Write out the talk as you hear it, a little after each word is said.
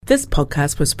This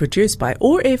podcast was produced by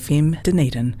OAR FM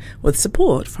Dunedin with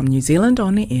support from New Zealand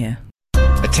On the Air.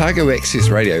 Otago Access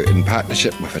Radio, in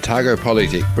partnership with Otago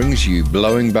Polytech, brings you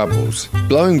Blowing Bubbles.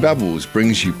 Blowing Bubbles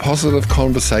brings you positive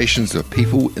conversations with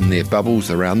people in their bubbles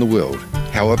around the world.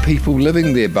 How are people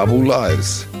living their bubble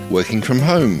lives? Working from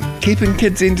home, keeping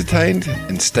kids entertained,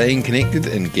 and staying connected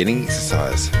and getting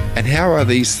exercise. And how are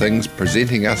these things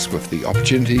presenting us with the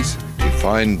opportunities to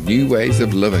find new ways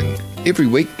of living? Every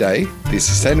weekday, the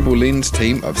Sustainable Lens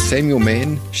team of Samuel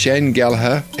Mann, Shane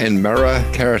Gallagher and Mara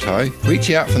Karatai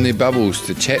reach out from their bubbles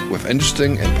to chat with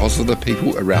interesting and positive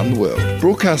people around the world.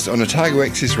 Broadcast on Otago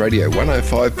Access Radio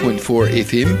 105.4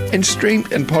 FM and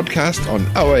streamed and podcast on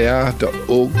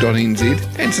oar.org.nz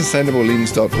and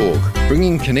sustainablelens.org,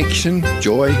 bringing connection,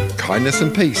 joy, kindness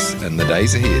and peace in the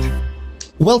days ahead.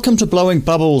 Welcome to Blowing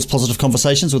Bubbles, positive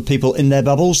conversations with people in their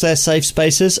bubbles, their safe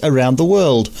spaces around the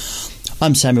world.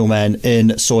 I'm Samuel Mann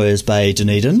in Sawyers Bay,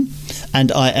 Dunedin,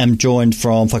 and I am joined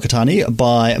from Whakatane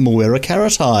by Mawera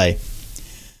Karatai.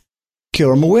 Kia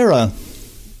ora, Mawera.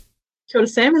 Kia ora,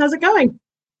 Sam. How's it going?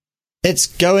 It's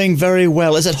going very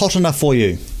well. Is it hot enough for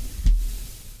you?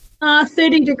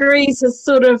 30 degrees is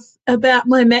sort of about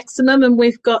my maximum, and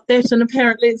we've got that, and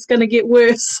apparently it's going to get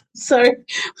worse. So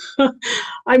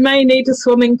I may need a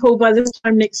swimming pool by this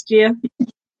time next year.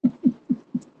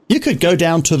 You could go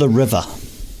down to the river.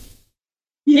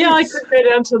 Yeah, I could go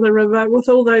down to the river with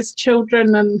all those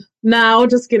children, and now I'll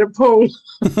just get a pool,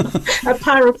 a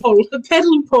para pool, a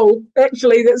paddle pool.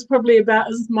 Actually, that's probably about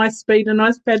as my speed, a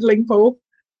nice paddling pool.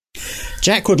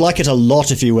 Jack would like it a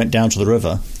lot if you went down to the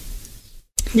river.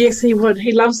 Yes, he would.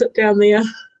 He loves it down there.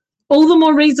 All the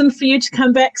more reason for you to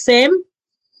come back, Sam.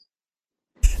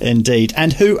 Indeed.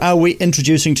 And who are we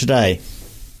introducing today?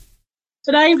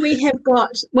 Today we have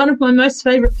got one of my most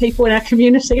favourite people in our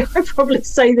community. I probably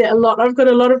say that a lot. I've got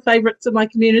a lot of favourites in my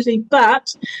community,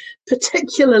 but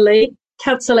particularly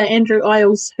Councillor Andrew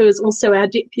Isles, who is also our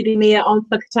Deputy Mayor on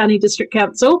Whakatane District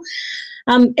Council.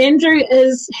 Andrew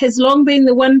has long been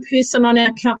the one person on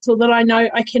our council that I know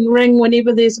I can ring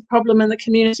whenever there's a problem in the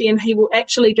community, and he will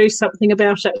actually do something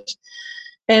about it.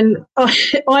 And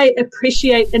I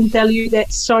appreciate and value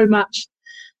that so much.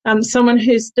 Someone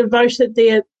who's devoted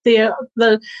the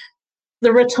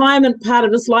retirement part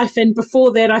of his life, and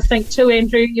before that, I think too,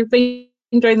 Andrew, you've been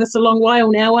doing this a long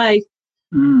while now,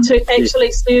 to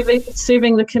actually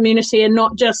serving the community, and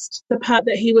not just the part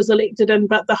that he was elected in,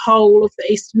 but the whole of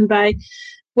the Eastern Bay.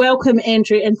 Welcome,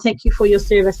 Andrew, and thank you for your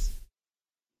service.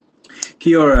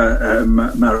 Kia ora,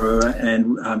 Mara,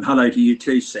 and hello to you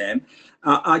too, Sam.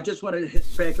 I just want to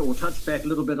touch back a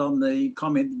little bit on the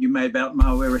comment that you made about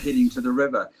Mawera heading to the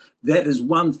river. That is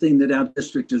one thing that our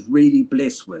district is really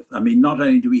blessed with. I mean, not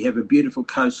only do we have a beautiful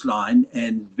coastline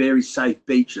and very safe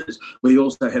beaches, we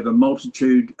also have a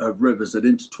multitude of rivers that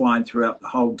intertwine throughout the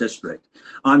whole district.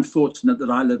 I'm fortunate that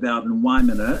I live out in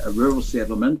Waimana, a rural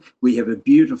settlement. We have a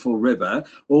beautiful river,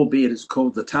 albeit it's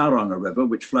called the Tauranga River,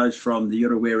 which flows from the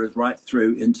Uraweras right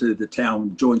through into the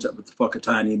town, joins up with the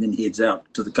Whakatane, and then heads out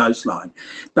to the coastline.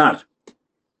 But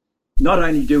not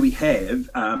only do we have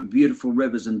beautiful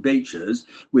rivers and beaches,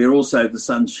 we're also the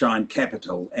sunshine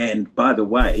capital. And by the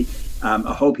way,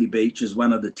 Ahope Beach is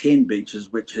one of the 10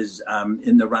 beaches which is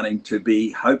in the running to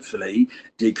be hopefully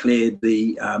declared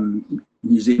the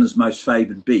New Zealand's most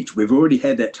favoured beach. We've already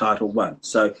had that title once.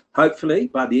 So hopefully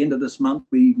by the end of this month,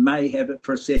 we may have it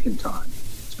for a second time.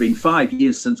 It's been 5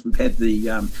 years since we've had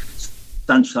the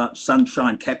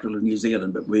Sunshine Capital of New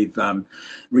Zealand, but we've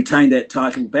retained that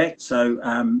title back. So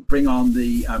bring on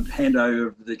the handover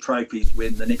of the trophies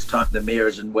when the next time the Mayor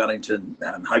is in Wellington.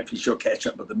 Hopefully she'll catch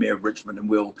up with the Mayor of Richmond, and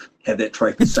we'll have that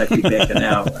trophy safely back in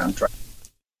our trophy.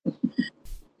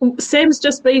 Sam's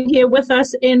just been here with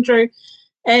us, Andrew,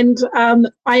 and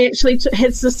I actually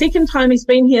it's the second time he's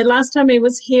been here. Last time he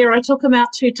was here, I took him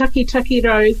out to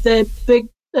Takitakiro, the big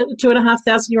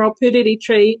 2,500-year-old puriri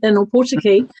tree in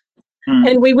Opotiki.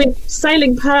 And we went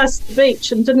sailing past the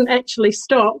beach and didn't actually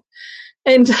stop.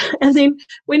 And then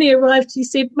when he arrived, he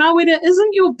said, Mawera,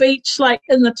 isn't your beach like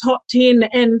in the top 10?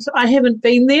 And I haven't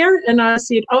been there. And I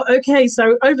said, oh, okay,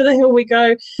 so over the hill we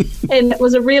go. And it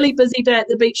was a really busy day at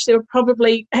the beach. There were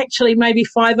probably actually maybe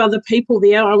 5 other people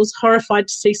there. I was horrified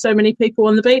to see so many people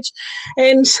on the beach.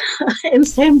 And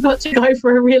Sam got to go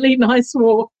for a really nice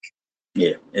walk.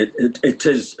 Yeah, it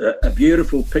is a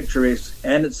beautiful, picturesque,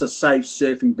 and it's a safe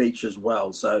surfing beach as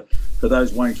well. So for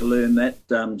those wanting to learn that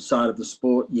side of the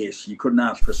sport, yes, you couldn't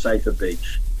ask for a safer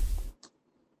beach.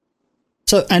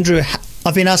 So, Andrew,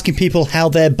 I've been asking people how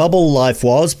their bubble life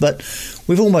was, but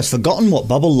we've almost forgotten what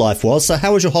bubble life was. So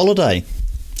how was your holiday?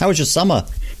 How was your summer?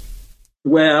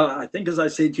 Well, I think, as I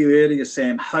said to you earlier,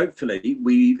 Sam, hopefully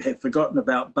we have forgotten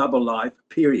about bubble life,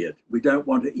 period. We don't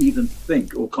want to even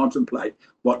think or contemplate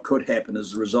what could happen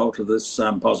as a result of this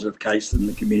positive case in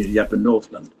the community up in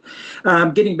Northland.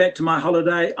 Getting back to my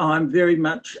holiday, I'm very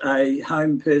much a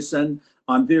home person.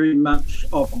 I'm very much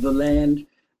of the land.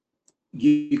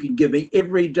 You can give me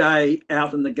every day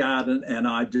out in the garden and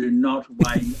I do not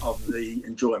wane of the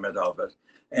enjoyment of it.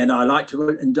 And I like to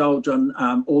indulge on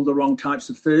all the wrong types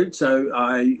of food. So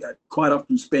I quite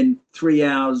often spend 3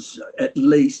 hours at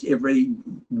least every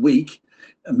week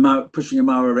pushing a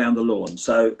mower around the lawn.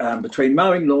 So between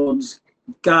mowing lawns,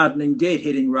 gardening,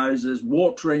 deadheading roses,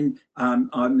 watering, I'm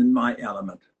in my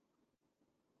element.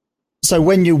 So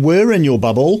when you were in your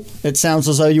bubble, it sounds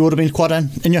as though you would have been quite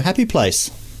in your happy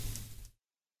place.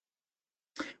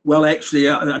 Well, actually,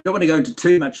 I don't want to go into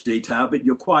too much detail, but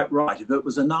you're quite right. If it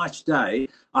was a nice day,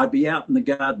 I'd be out in the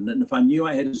garden, and if I knew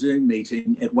I had a Zoom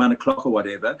meeting at 1 o'clock or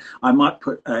whatever, I might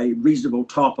put a reasonable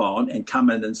top on and come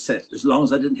in and sit. As long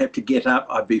as I didn't have to get up,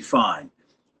 I'd be fine.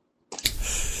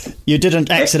 You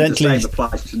didn't accidentally... The same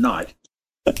applies tonight.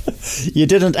 You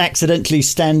didn't accidentally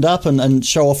stand up and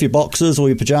show off your boxers or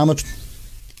your pyjamas?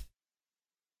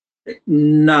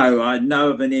 No, I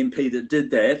know of an MP that did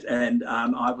that, and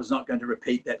I was not going to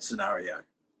repeat that scenario.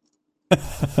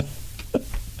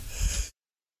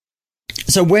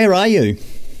 So where are you?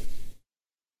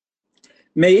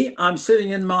 Me, I'm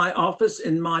sitting in my office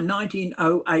in my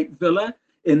 1908 villa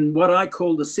in what I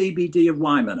call the CBD of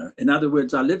Waimana. In other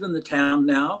words, I live in the town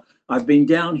now. I've been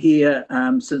down here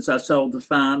since I sold the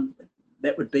farm.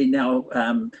 That would be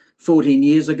now 14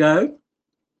 years ago.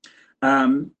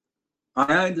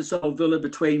 I own this old villa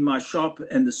between my shop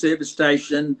and the service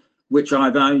station, which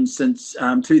I've owned since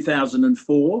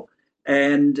 2004.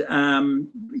 And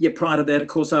prior to that, of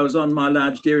course, I was on my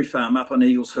large dairy farm up on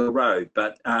Eagles Hill Road.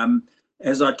 But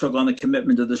as I took on the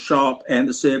commitment of the shop and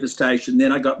the service station,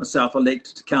 then I got myself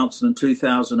elected to council in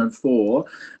 2004,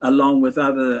 along with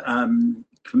other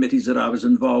committees that I was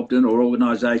involved in, or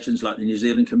organisations like the New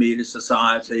Zealand Community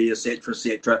Society,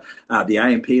 etc., the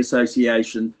AMP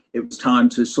Association. It was time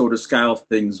to sort of scale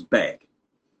things back.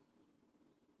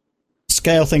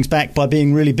 Scale things back by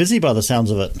being really busy by the sounds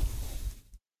of it.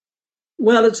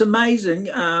 Well, it's amazing.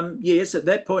 Yes, at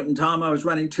that point in time, I was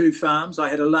running 2 farms. I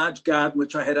had a large garden,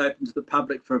 which I had open to the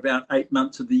public for about 8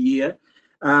 months of the year.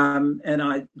 And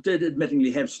I did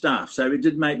admittingly have staff, so it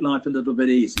did make life a little bit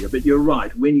easier. But you're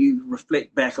right, when you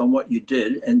reflect back on what you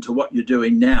did and to what you're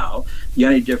doing now, the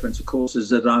only difference, of course, is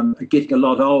that I'm getting a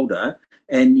lot older,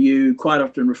 and you quite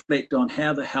often reflect on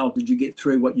how the hell did you get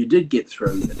through what you did get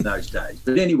through in those days.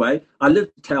 But anyway, I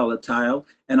live to tell the tale,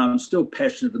 and I'm still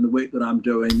passionate in the work that I'm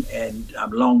doing, and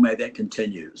long may that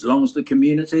continue. As long as the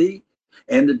community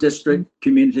and the district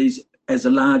communities as a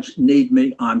large need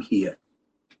me, I'm here.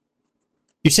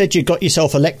 You said you got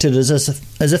yourself elected as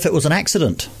if it was an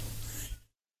accident.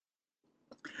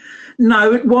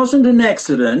 No, it wasn't an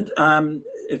accident.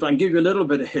 If I can give you a little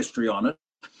bit of history on it.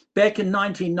 Back in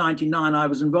 1999, I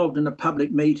was involved in a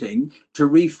public meeting to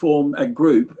reform a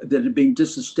group that had been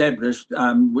disestablished,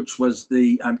 which was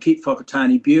the Keep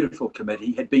Whakatane Beautiful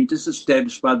Committee, had been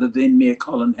disestablished by the then Mayor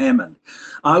Colin Hammond.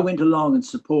 I went along in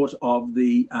support of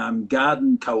the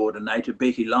garden coordinator,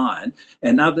 Betty Lyon,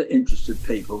 and other interested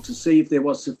people to see if there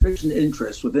was sufficient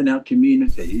interest within our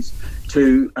communities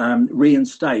to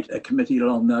reinstate a committee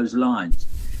along those lines.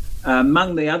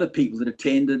 Among the other people that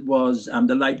attended was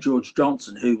the late George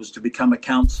Johnson, who was to become a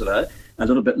councillor a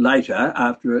little bit later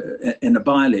in a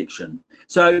by-election.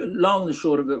 So long and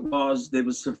short of it was there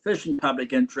was sufficient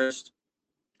public interest.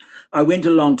 I went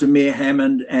along to Mayor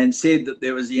Hammond and said that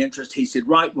there was the interest. He said,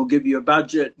 right, we'll give you a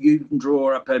budget. You can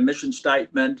draw up a mission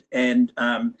statement and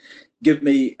give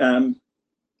me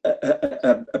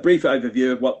a brief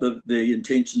overview of what the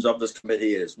intentions of this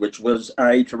committee is, which was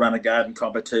A, to run a garden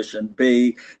competition,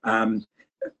 B,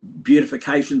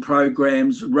 beautification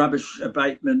programs, rubbish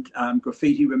abatement,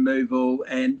 graffiti removal,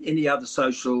 and any other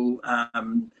social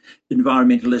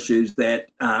environmental issues that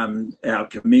our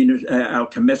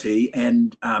committee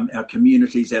and our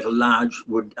communities at large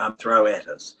would throw at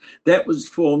us. That was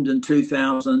formed in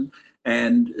 2000,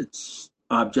 and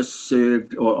I've just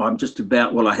served, or I'm just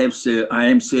about, well, I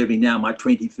am serving now my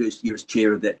 21st year as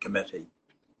chair of that committee.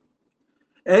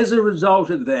 As a result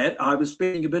of that, I was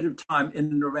spending a bit of time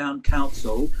in and around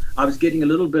council. I was getting a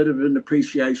little bit of an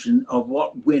appreciation of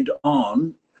what went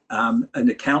on in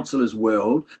the councillor's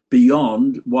world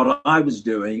beyond what I was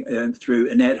doing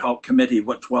through an ad hoc committee,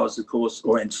 which was, of course,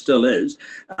 and still is,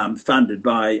 funded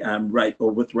by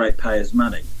with ratepayers'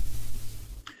 money.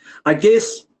 I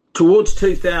guess towards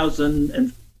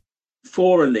 2005,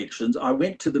 4 elections, I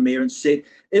went to the mayor and said,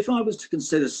 if I was to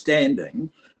consider standing,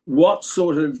 what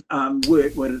sort of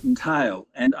work would it entail?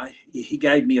 And he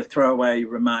gave me a throwaway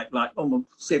remark like, oh, well,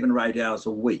 7 or 8 hours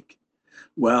a week.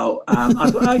 Well,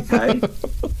 I thought, okay,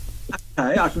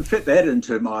 I can fit that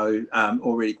into my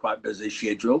already quite busy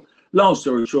schedule. Long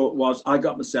story short was I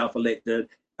got myself elected.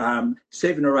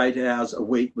 7 or 8 hours a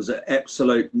week was an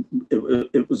absolute,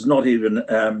 it was not even,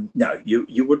 no,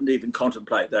 you wouldn't even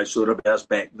contemplate those sort of hours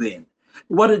back then.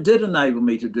 What it did enable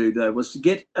me to do, though, was to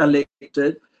get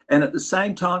elected and at the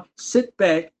same time sit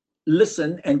back,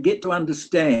 listen and get to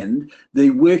understand the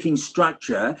working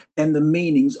structure and the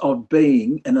meanings of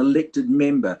being an elected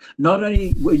member. Not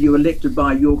only were you elected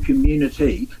by your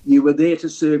community, you were there to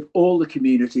serve all the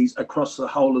communities across the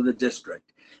whole of the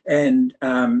district. And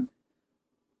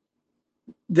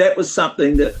that was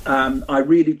something that I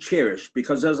really cherished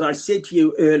because, as I said to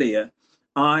you earlier,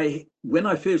 when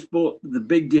I first bought the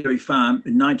Big Dairy Farm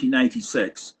in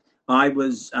 1986, I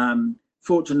was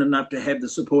fortunate enough to have the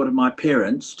support of my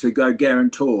parents to go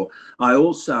guarantor. I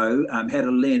also had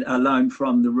a loan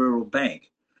from the Rural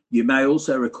Bank. You may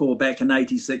also recall back in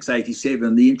 86,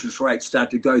 87, the interest rates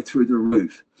started to go through the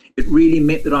roof. It really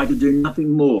meant that I could do nothing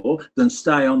more than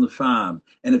stay on the farm.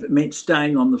 And if it meant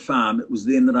staying on the farm, it was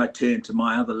then that I turned to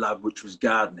my other love, which was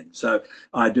gardening. So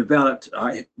I developed,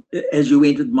 as you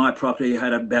entered my property, I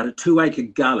had about a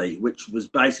 2-acre gully, which was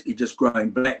basically just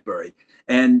growing blackberry.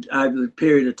 And over the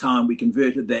period of time, we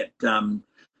converted that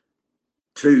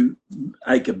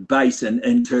 2-acre basin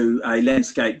into a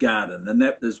landscape garden. And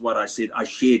that is what I said I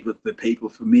shared with the people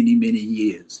for many, many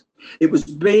years. It was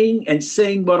being and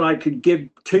seeing what I could give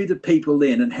to the people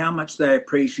then and how much they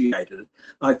appreciated it.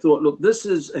 I thought, look, this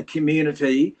is a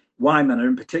community, Waimana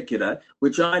in particular,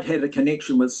 which I'd had a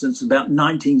connection with since about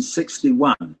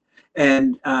 1961.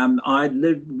 And I'd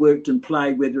lived, worked and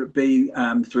played, whether it be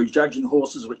through judging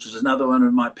horses, which is another one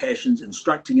of my passions,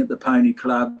 instructing at the Pony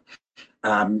Club,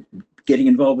 getting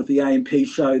involved with the A&P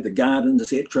show, the gardens,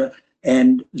 etc.,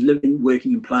 and living,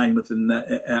 working and playing within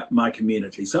my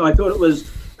community. So I thought it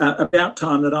was about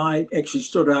time that I actually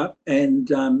stood up and,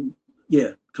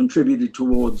 contributed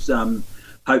towards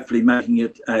hopefully making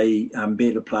it a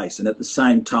better place. And at the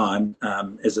same time,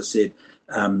 as I said,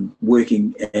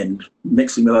 working and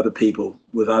mixing with other people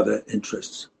with other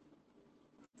interests.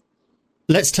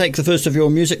 Let's take the first of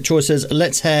your music choices.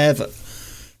 Let's have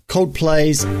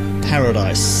Coldplay's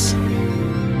Paradise.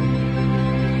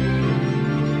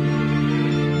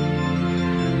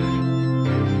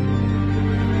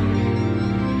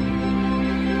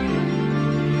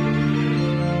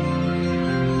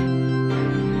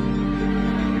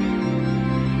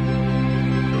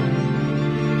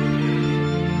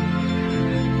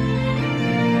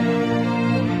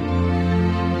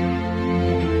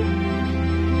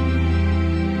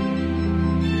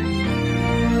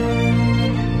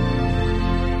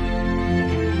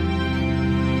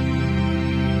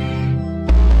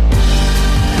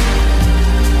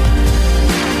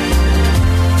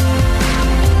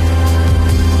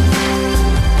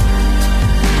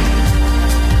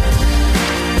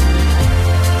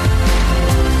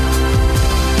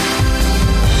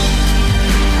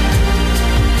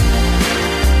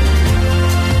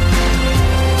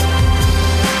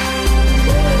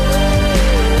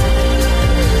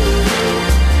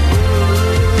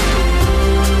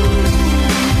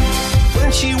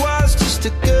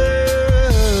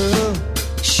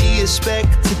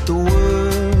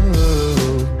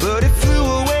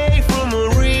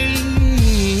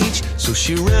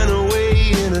 She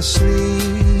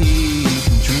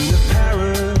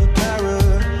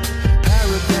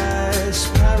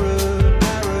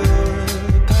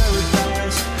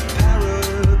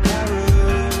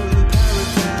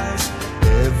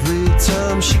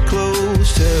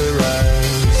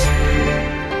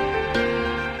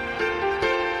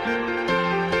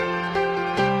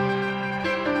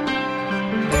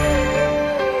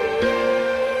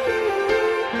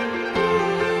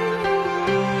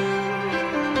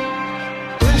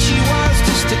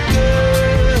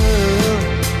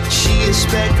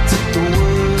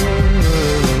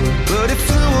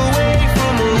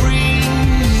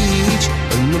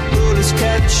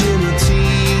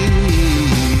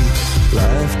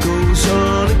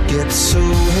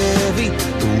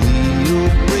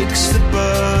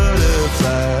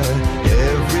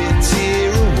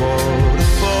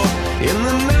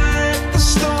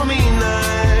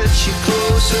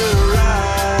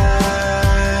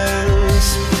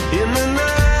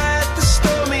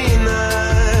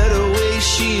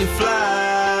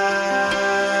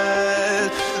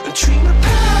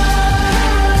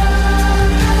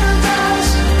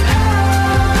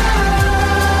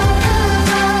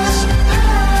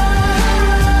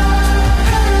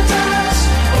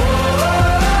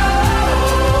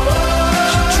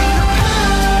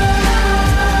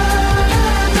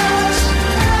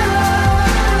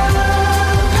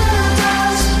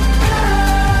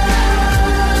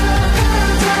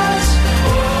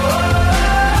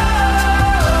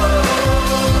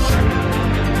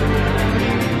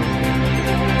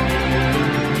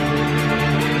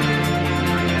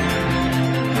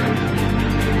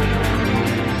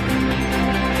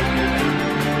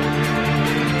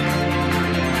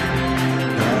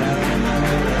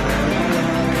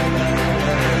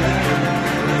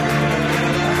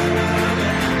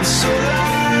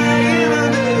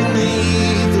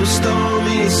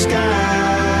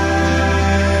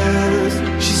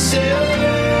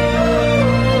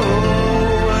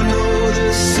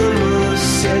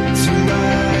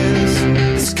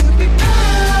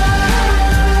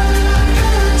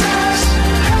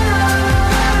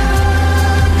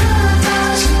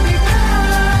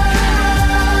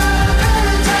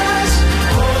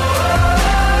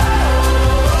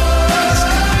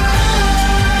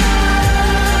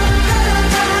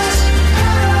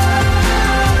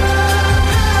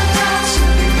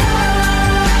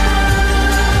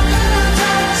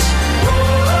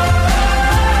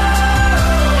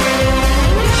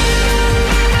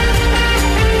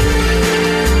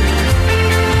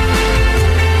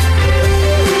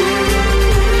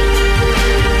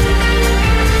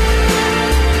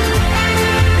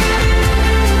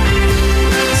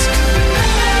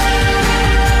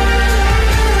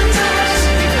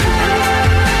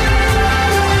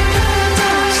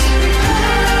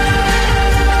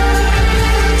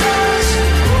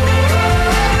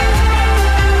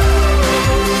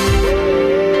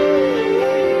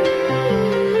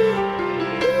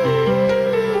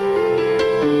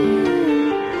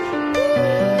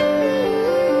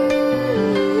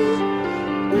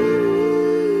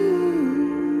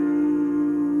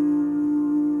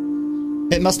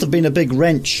It must have been a big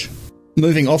wrench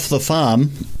moving off the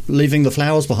farm, leaving the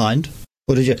flowers behind.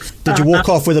 Or did you walk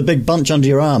off with a big bunch under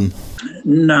your arm?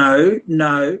 No.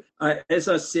 As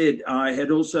I said, I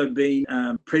had also been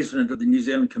president of the New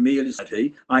Zealand Camellia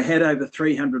Society. I had over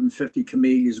 350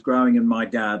 camellias growing in my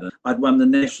garden. I'd won the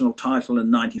national title in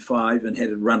 '95 and had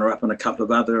a runner-up on a couple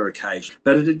of other occasions.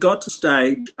 But it had got to a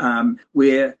stage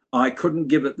where I couldn't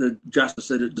give it the justice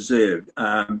that it deserved.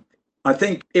 I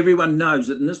think everyone knows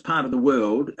that in this part of the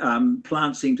world,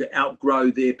 plants seem to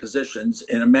outgrow their positions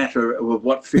in a matter of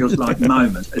what feels like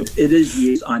moments. It is,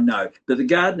 yes, I know. But the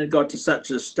garden had got to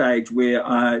such a stage where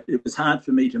it was hard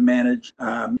for me to manage.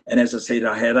 And as I said,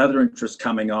 I had other interests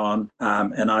coming on,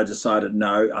 and I decided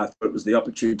no, I thought it was the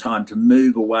opportune time to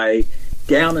move away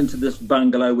down into this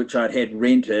bungalow, which I'd had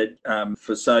rented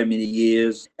for so many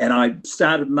years. And I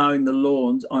started mowing the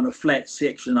lawns on a flat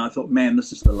section. I thought, man,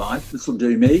 this is the life. This will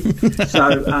do me.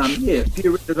 So, a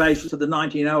few renovations to the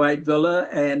 1908 villa,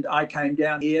 and I came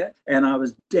down here, and I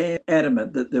was damn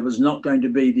adamant that there was not going to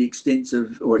be the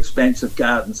extensive or expansive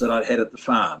gardens that I'd had at the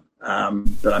farm.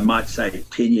 But I might say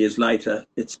 10 years later,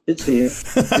 it's here.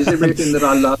 There's everything that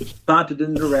I love planted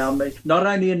in and around me, not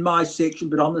only in my section,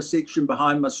 but on the section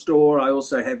behind my store. I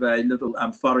also have a little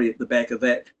forry at the back of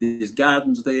that. There's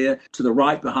gardens there. To the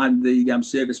right behind the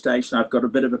service station, I've got a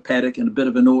bit of a paddock and a bit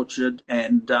of an orchard,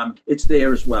 and it's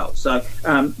there as well. So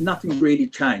nothing's really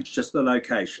changed, just the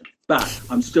location. But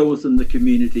I'm still within the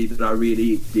community that I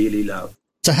really dearly love.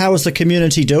 So how is the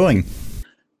community doing?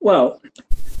 Well,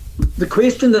 the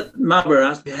question that Marwa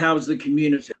asked, how is the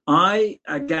community?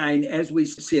 Again, as we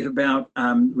set about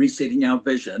resetting our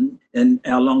vision and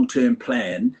our long-term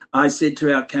plan, I said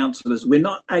to our councillors, we're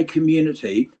not a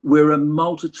community, we're a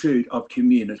multitude of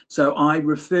communities. So I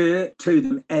refer to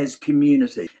them as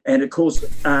community. And of course,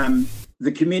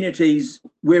 the communities,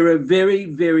 we're a very,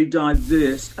 very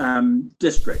diverse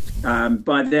district.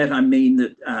 By that, I mean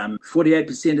that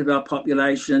 48% of our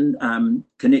population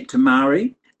connect to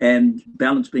Māori, and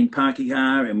balance being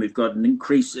Pākehā, and we've got an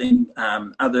increasing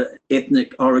other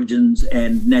ethnic origins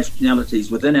and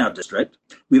nationalities within our district.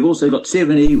 We've also got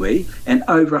 7 iwi and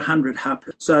over 100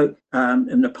 hapu. So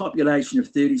in a population of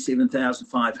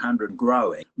 37,500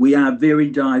 growing, we are very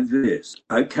diverse.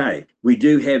 Okay, we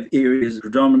do have areas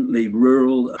predominantly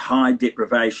rural, high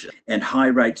deprivation and high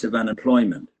rates of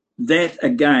unemployment. That,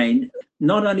 again,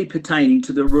 not only pertaining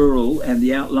to the rural and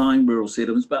the outlying rural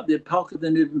settlements, but the pocket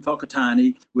in Urban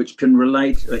Whakatane, which can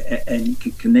relate and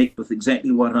can connect with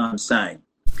exactly what I'm saying.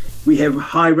 We have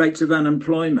high rates of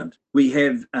unemployment. We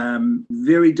have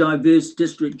very diverse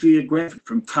district geographic,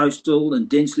 from coastal and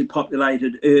densely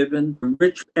populated urban,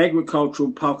 rich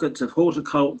agricultural pockets of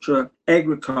horticulture,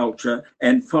 agriculture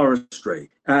and forestry.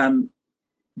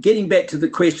 Getting back to the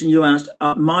question you asked,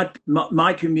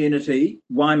 my community,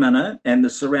 Waimana, and the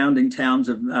surrounding towns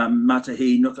of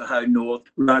Matahi, Nukaho North,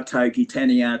 Ratoki,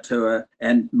 Taniatua,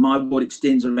 and my ward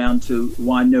extends around to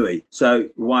Wainui, so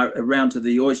around to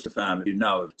the oyster farm, you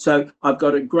know. So I've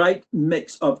got a great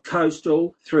mix of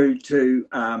coastal through to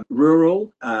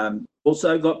rural,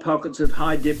 also got pockets of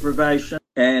high deprivation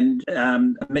and a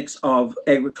mix of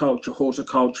agriculture,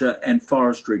 horticulture and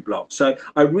forestry blocks. So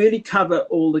I really cover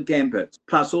all the gambits.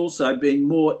 Plus also being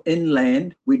more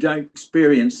inland, we don't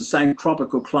experience the same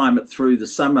tropical climate through the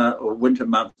summer or winter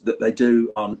months that they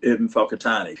do on Urban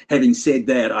Whakatane. Having said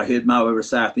that, I heard Marwa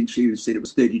Rasa, I think she said it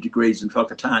was 30 degrees in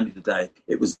Whakatane today.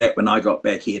 It was that when I got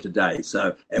back here today.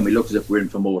 So, and we look as if we're in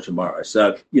for more tomorrow.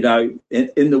 So, you know,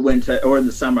 in the winter, or in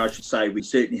the summer, I should say, we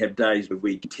certainly have days where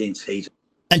we get intense heat.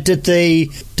 And did the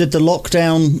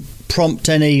lockdown prompt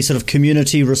any sort of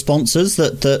community responses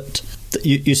that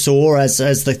you saw as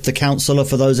the councillor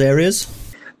for those areas?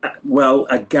 Well,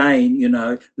 again, you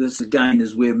know, this again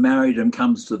is where marriedom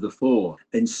comes to the fore.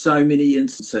 In so many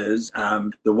instances,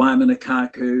 the Waimana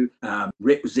Kaku,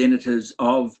 representatives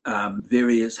of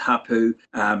various hapu,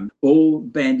 all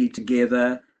bandied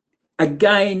together.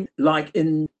 Again, like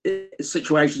in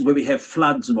situations where we have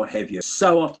floods and what have you,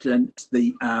 so often it's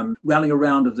the rallying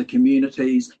around of the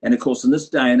communities. And of course, in this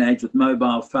day and age with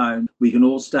mobile phone, we can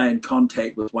all stay in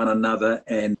contact with one another.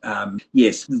 And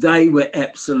yes, they were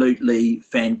absolutely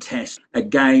fantastic.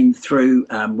 Again, through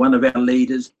one of our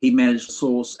leaders, he managed to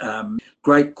source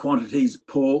great quantities of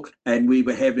pork, and we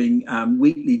were having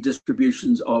weekly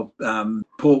distributions of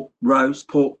pork roast,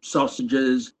 pork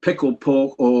sausages, pickled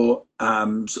pork, or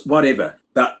whatever.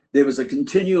 But there was a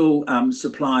continual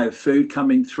supply of food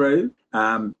coming through.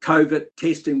 COVID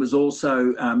testing was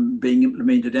also being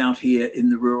implemented out here in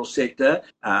the rural sector.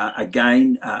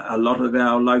 Again, a lot of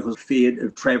our locals feared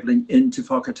of travelling into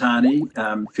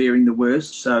Whakatane, fearing the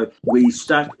worst. So we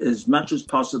stuck as much as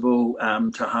possible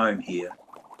to home here.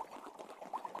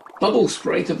 Bubble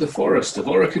Sprite of the Forest of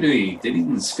Orokonui,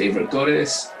 Dunedin's favourite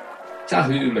goddess,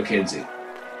 Tahu Mackenzie.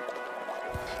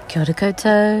 Kia ora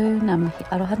koutou, ngā mihi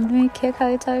aroha nui kia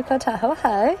koutou, ko tahoa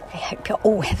hau. I hope you're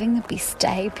all having the best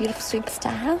day, beautiful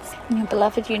superstars, in your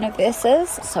beloved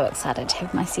universes. So excited to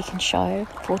have my second show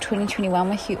for 2021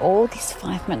 with you all. These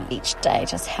 5 minutes each day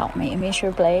just help me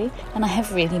immeasurably, and I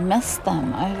have really missed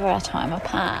them over our time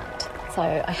apart. So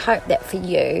I hope that for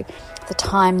you, the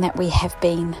time that we have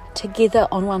been together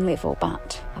on one level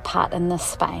but apart in this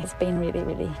space has been really,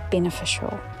 really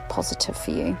beneficial, positive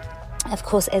for you. Of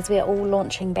course, as we are all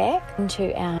launching back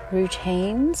into our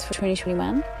routines for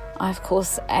 2021, I, of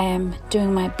course, am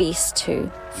doing my best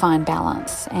to find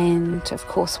balance. And, of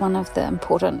course, one of the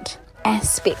important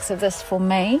aspects of this for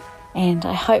me, and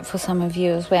I hope for some of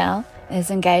you as well,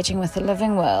 is engaging with the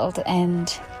living world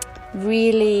and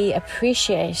really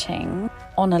appreciating,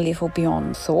 on a level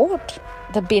beyond thought,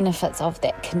 the benefits of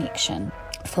that connection.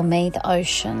 For me, the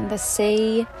ocean, the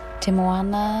sea, Te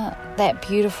Moana, that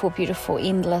beautiful, beautiful,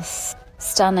 endless,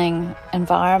 stunning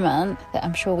environment that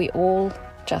I'm sure we all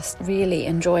just really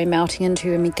enjoy melting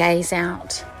into when we gaze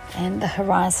out. And the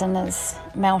horizon is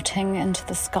melting into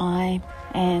the sky,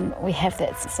 and we have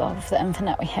that sense of the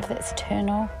infinite, we have that's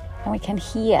eternal, and we can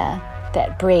hear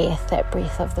that breath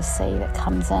of the sea that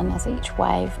comes in as each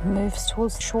wave moves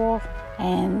towards the shore.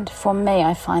 And for me,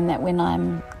 I find that when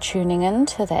I'm tuning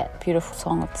into that beautiful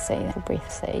song of the sea, that breath of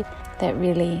the sea, that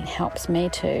really helps me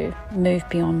to move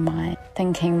beyond my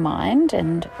thinking mind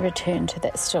and return to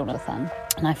that stillness within.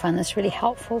 And I find this really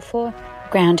helpful for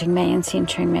grounding me and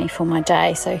centering me for my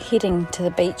day. So heading to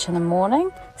the beach in the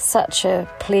morning, such a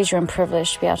pleasure and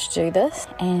privilege to be able to do this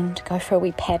and go for a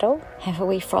wee paddle, have a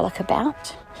wee frolic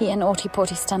about. Here in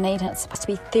Ōtepoti, Dunedin, it's supposed to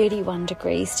be 31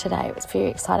 degrees today. It was very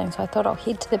exciting, so I thought I'll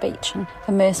head to the beach and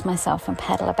immerse myself and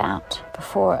paddle about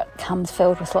before it comes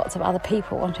filled with lots of other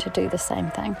people wanting to do the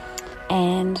same thing.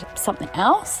 And something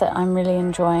else that I'm really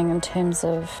enjoying in terms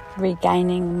of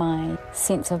regaining my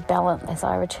sense of balance as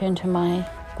I return to my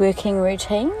working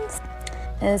routines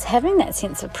is having that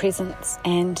sense of presence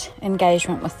and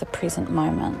engagement with the present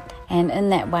moment. And in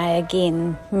that way,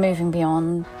 again, moving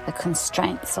beyond the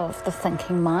constraints of the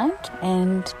thinking mind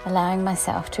and allowing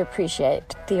myself to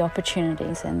appreciate the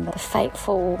opportunities and the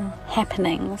fateful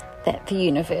happenings that the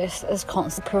universe is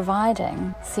constantly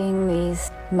providing. Seeing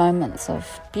these moments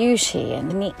of beauty and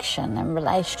connection and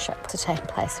relationship to take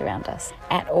place around us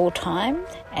at all times,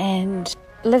 and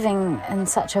living in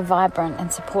such a vibrant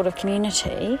and supportive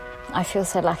community, I feel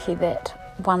so lucky that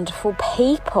wonderful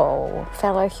people,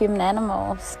 fellow human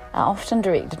animals, are often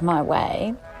directed my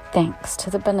way thanks to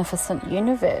the beneficent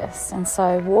universe. And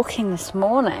so walking this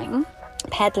morning,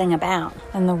 paddling about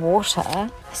in the water,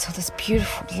 I saw this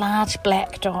beautiful large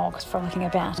black dog frolicking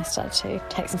about. I started to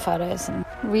take some photos and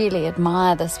really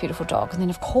admire this beautiful dog. And then,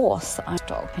 of course, the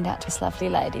dog turned out to this lovely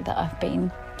lady that I've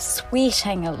been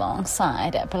sweating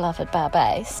alongside at beloved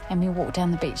Barbase, and we walked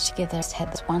down the beach together, just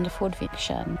had this wonderful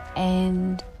adventure,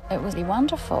 and it was really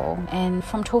wonderful. And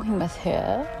from talking with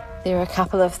her, there are a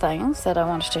couple of things that I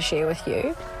wanted to share with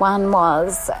you. One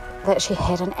was that she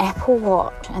had an Apple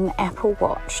Watch, and the Apple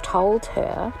Watch told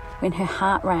her when her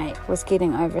heart rate was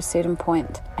getting over a certain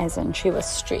point, as in she was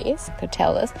stressed, could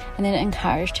tell this, and then it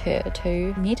encouraged her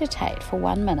to meditate for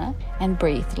 1 minute and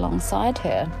breathe alongside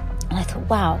her. And I thought,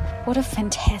 wow, what a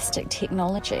fantastic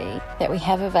technology that we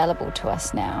have available to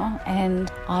us now. And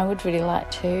I would really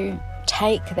like to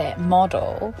take that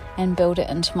model and build it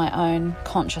into my own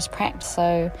conscious practice.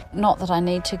 So not that I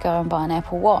need to go and buy an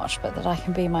Apple Watch, but that I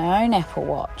can be my own Apple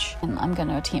Watch. And I'm going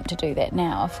to attempt to do that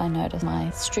now if I notice my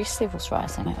stress levels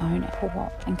rising, my own Apple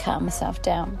Watch, and calm myself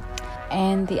down.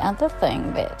 And the other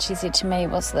thing that she said to me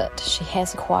was that she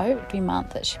has a quote every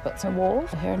month that she puts on the wall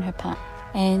for her and her partner.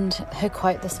 And her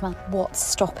quote this month, "What's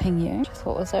stopping you?" which I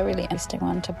thought was a really interesting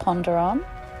one to ponder on.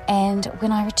 And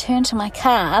when I returned to my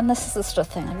car, and this is the sort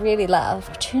of thing I really love,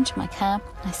 I returned to my car,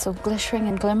 I saw glittering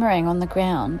and glimmering on the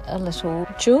ground a little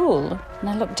jewel. And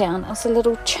I looked down, it was a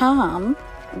little charm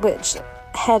which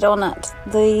had on it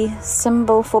the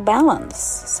symbol for balance,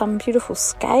 some beautiful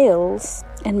scales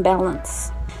in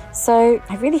balance. So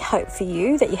I really hope for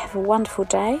you that you have a wonderful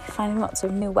day, finding lots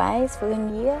of new ways within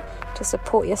the year to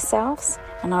support yourselves,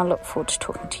 and I look forward to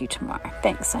talking to you tomorrow.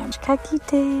 Thanks so much. Ka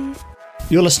kite.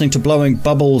 You're listening to Blowing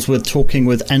Bubbles with Talking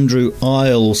with Andrew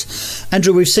Isles.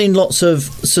 Andrew, we've seen lots of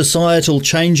societal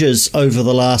changes over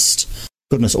the last,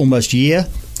 almost year.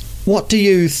 What do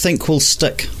you think will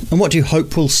stick, and what do you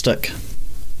hope will stick?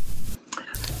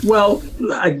 Well,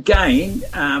 again,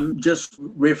 just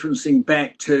referencing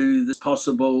back to this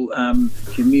possible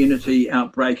community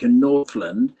outbreak in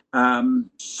Northland,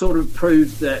 sort of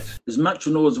proves that as much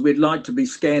and all as we'd like to be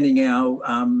scanning our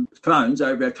phones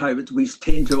over our COVID, we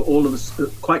tend to all of us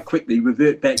quite quickly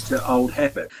revert back to old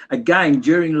habit. Again,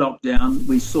 during lockdown,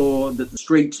 we saw that the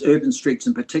streets, urban streets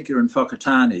in particular in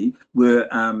Whakatane, were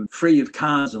free of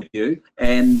cars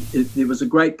and there was a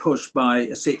great push by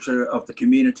a sector of the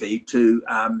community to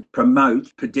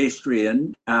promote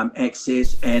pedestrian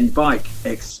access and bike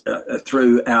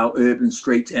through our urban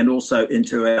streets and also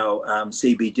into our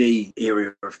CBD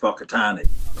area of Whakatane.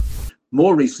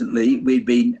 More recently, we've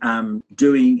been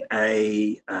doing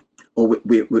we're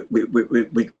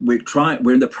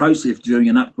in the process of doing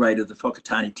an upgrade of the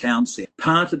Whakatane town centre.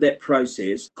 Part of that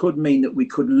process could mean that we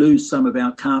could lose some of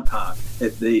our car park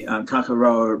at the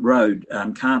Kakaroa Road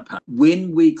car park.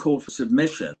 When we called for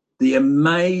submission,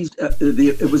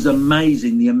 it was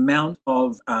amazing the amount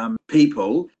of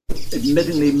people,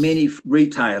 admittedly many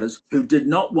retailers, who did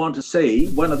not want to see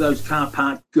one of those car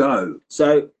parks go.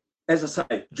 So, as I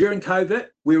say, during COVID,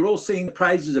 we were all seeing the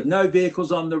praises of no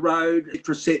vehicles on the road,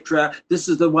 etc. This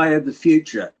is the way of the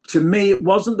future. To me, it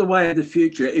wasn't the way of the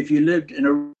future if you lived in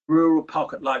a rural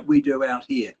pocket like we do out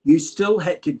here. You still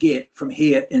had to get from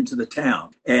here into the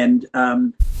town. And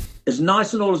as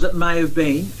nice and all as it may have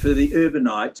been for the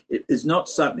urbanites, it is not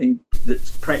something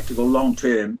that's practical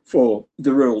long-term for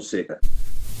the rural sector.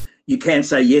 You can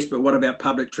say yes, but what about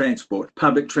public transport?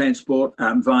 Public transport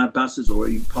via buses or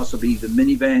possibly even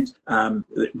minivans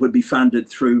that would be funded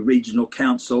through regional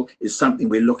council is something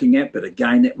we're looking at. But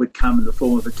again, that would come in the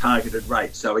form of a targeted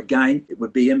rate. So again, it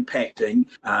would be impacting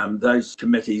those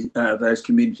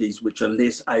communities which are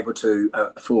less able to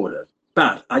afford it.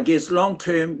 But I guess long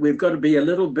term, we've got to be a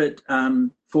little bit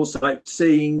foresight,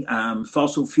 seeing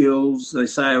fossil fuels, they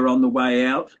say, are on the way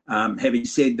out. Having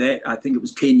said that, I think it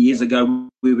was 10 years ago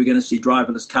we were going to see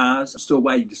driverless cars. I'm still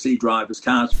waiting to see driverless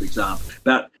cars, for example.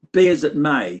 But be as it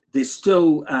may, there's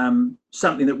still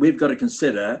something that we've got to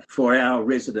consider for our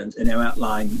residents in our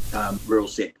outlying rural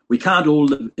sector. We can't all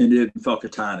live in urban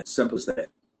Whakatane. It's simple as that.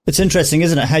 It's interesting,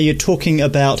 isn't it, how you're talking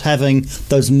about having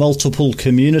those multiple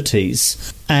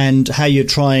communities and how you're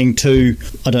trying to,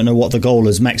 I don't know what the goal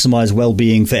is, maximise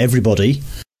well-being for everybody.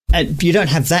 And you don't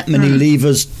have that many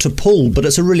levers to pull, but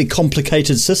it's a really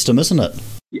complicated system, isn't it?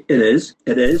 It is,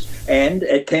 and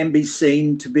it can be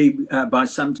seen to be by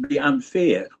some to be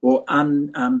unfair or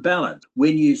unbalanced.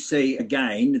 When you see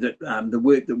again that the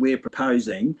work that we're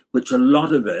proposing, which a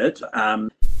lot of it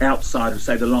outside of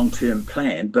say the long-term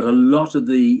plan, but a lot of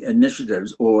the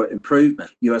initiatives or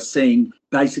improvement you are seeing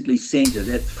basically centred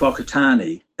at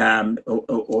Whakatane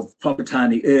or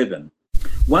Whakatane Urban.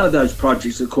 One of those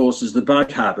projects, of course, is the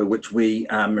boat harbour, which we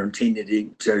are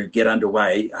intending to get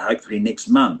underway hopefully next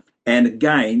month. And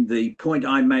again, the point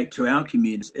I make to our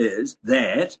communities is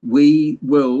that we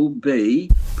will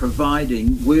be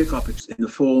providing work opportunities in the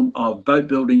form of boat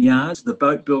building yards. The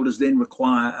boat builders then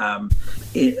require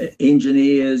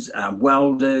engineers,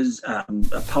 welders,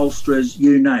 upholsterers,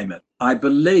 you name it. I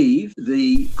believe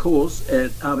the course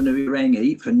at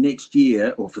Awanuirangi for next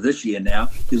year, or for this year now,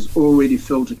 is already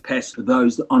filled to capacity for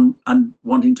those that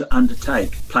wanting to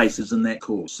undertake places in that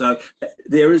course. So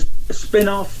there is a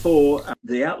spin-off for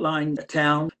the outlying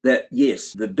town that,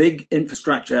 yes, the big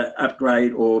infrastructure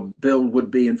upgrade or build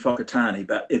would be in Whakatane,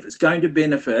 but if it's going to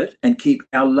benefit and keep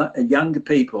our younger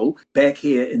people back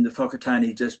here in the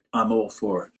Whakatane district, I'm all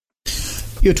for it.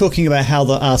 You're talking about how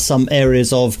there are some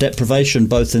areas of deprivation,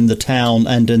 both in the town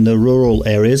and in the rural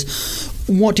areas.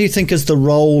 What do you think is the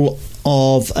role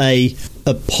of a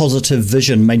positive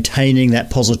vision, maintaining that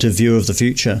positive view of the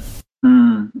future?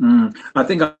 I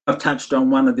think I've touched on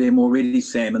one of them already,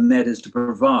 Sam, and that is to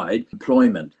provide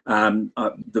employment.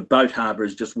 The boat harbour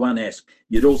is just one aspect.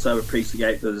 You'd also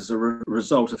appreciate that as a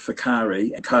result of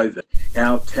Whakari and COVID,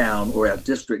 our town or our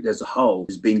district as a whole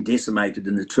is being decimated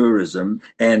in the tourism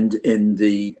and in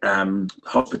the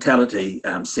hospitality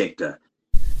sector.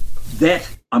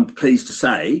 That, I'm pleased to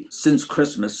say, since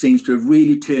Christmas seems to have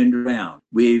really turned around.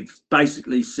 We've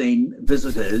basically seen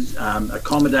visitors,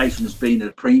 accommodation has been at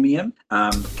a premium,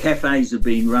 cafes have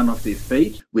been run off their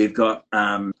feet. We've got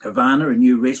Havana, a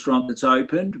new restaurant that's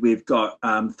opened. We've got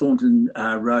Thornton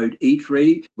Road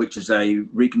Eatery, which is a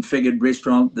reconfigured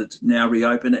restaurant that's now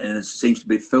reopened and it seems to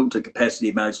be filled to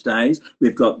capacity most days.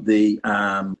 We've got the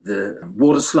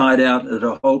water slide out at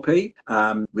Ohope.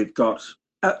 We've got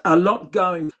a lot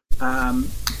going.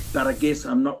 But I guess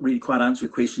I'm not really quite answering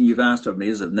the question you've asked of me,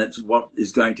 is it? And that's what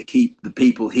is going to keep the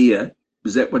people here.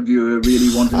 Is that what you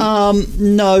really wanted?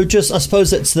 No, just I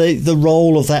suppose it's the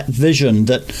role of that vision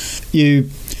that you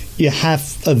you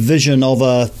have a vision of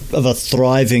a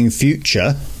thriving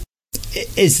future.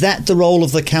 Is that the role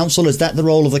of the council? Is that the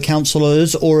role of the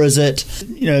councillors? Or is it,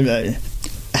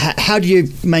 how do you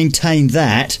maintain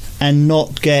that and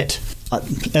not get,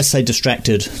 let's say,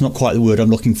 distracted? It's not quite the word I'm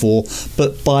looking for,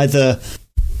 but by the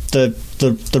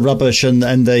rubbish and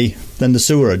the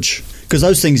sewerage, because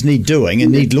those things need doing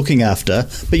and need looking after,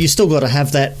 but you still got to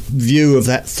have that view of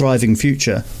that thriving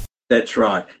future. That's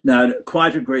right. No,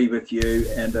 quite agree with you.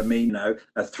 And I mean,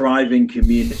 a thriving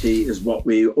community is what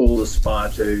we all aspire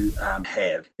to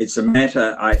have. It's a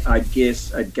matter, I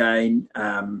guess, again,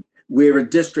 we're a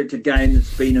district, again,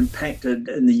 that's been impacted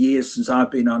in the years since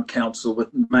I've been on council with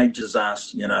major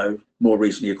disasters, more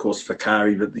recently, of course,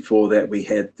 Whakaari, but before that we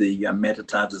had the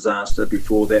Matata disaster.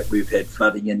 Before that we've had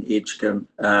flooding in Edgecombe.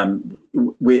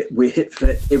 We're hit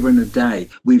forever and a day.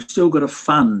 We've still got to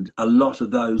fund a lot of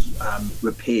those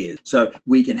repairs. So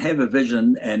we can have a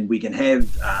vision and we can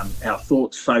have our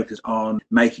thoughts focused on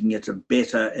making it a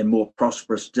better and more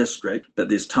prosperous district, but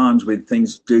there's times when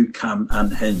things do come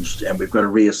unhinged and we've got to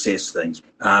reassess things.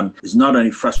 It's not only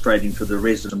frustrating for the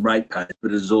resident and ratepayers, but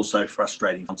it is also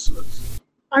frustrating for councillors.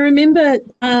 I remember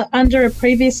under a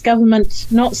previous government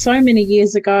not so many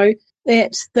years ago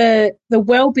that the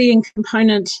wellbeing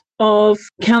component of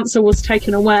council was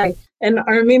taken away. And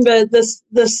I remember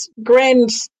this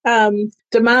grand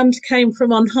demand came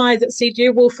from on high that said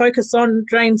you will focus on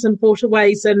drains and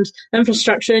waterways and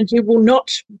infrastructure and you will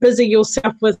not busy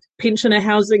yourself with pensioner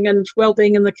housing and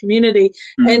wellbeing in the community.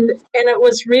 And it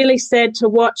was really sad to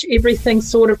watch everything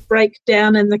sort of break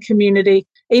down in the community.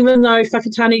 Even though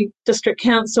Whakatane District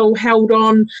Council held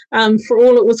on for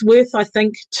all it was worth, I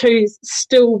think, to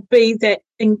still be that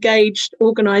engaged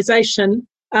organisation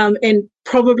and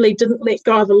probably didn't let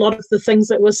go of a lot of the things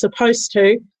it was supposed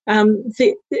to,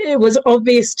 it was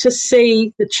obvious to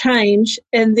see the change.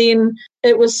 And then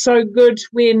it was so good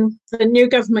when the new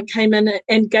government came in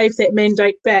and gave that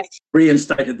mandate back.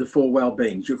 Reinstated the 4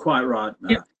 wellbeings. You're quite right.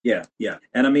 Yeah.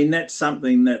 And I mean, that's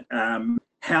something that...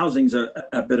 housing's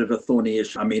a bit of a thorny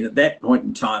issue. I mean, at that point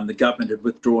in time, the government had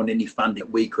withdrawn any funding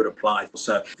that we could apply for.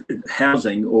 So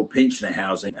housing or pensioner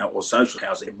housing or social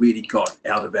housing really got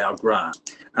out of our grasp.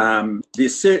 There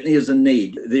certainly is a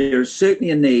need. There is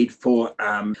certainly a need for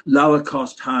lower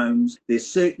cost homes.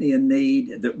 There's certainly a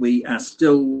need that we are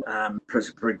still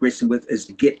progressing with is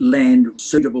to get land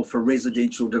suitable for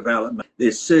residential development.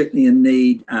 There's certainly a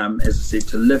need, as I said,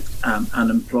 to lift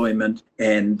unemployment.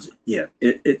 And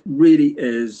it really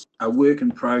is a work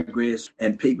in progress.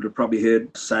 And people have probably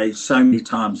heard say so many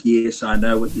times, yes, I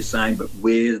know what you're saying, but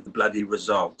where are the bloody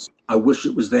results? I wish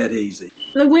it was that easy.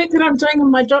 The work that I'm doing on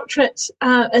my doctorate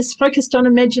is focused on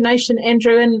imagination,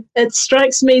 Andrew, and it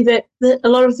strikes me that a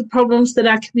lot of the problems that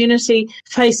our community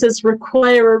faces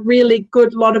require a really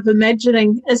good lot of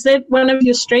imagining. Is that one of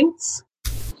your strengths?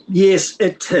 Yes,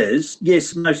 it is.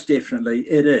 Yes, most definitely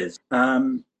it is.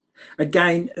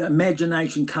 Again,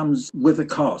 imagination comes with a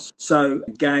cost. So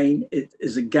again, it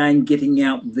is getting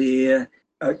out there,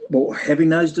 having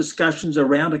those discussions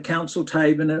around a council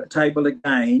table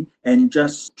again, and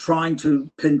just trying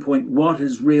to pinpoint what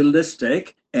is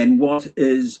realistic and what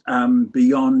is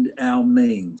beyond our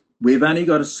means. We've only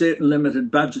got a certain limited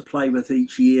budget to play with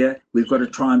each year. We've got to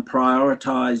try and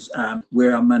prioritise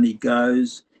where our money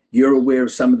goes. You're aware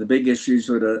of some of the big issues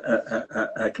that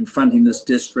are confronting this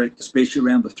district, especially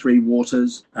around the Three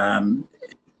Waters.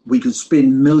 We could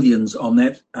spend millions on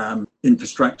that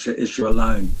infrastructure issue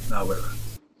alone, however.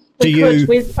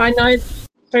 I know.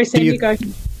 Sorry, Sam, you go.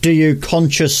 Do you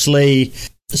consciously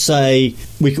say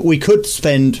we could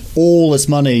spend all this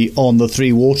money on the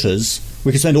Three Waters,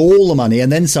 we could spend all the money and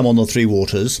then some on the Three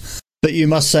Waters, but you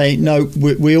must say, no,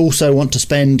 we also want to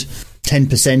spend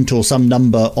 10% or some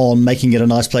number on making it a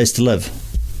nice place to live?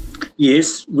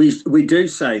 Yes, we do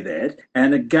say that.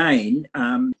 And again,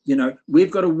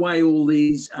 we've got to weigh all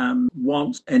these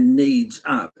wants and needs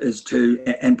up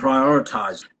and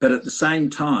prioritise. But at the same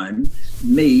time,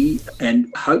 me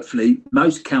and hopefully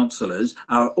most councillors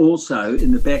are also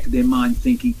in the back of their mind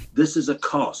thinking this is a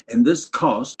cost, and this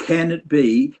cost, can it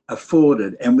be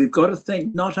afforded? And we've got to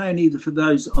think not only for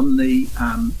those on the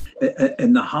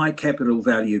in the high capital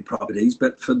valued properties,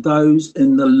 but for those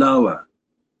in the lower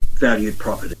valued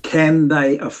property. Can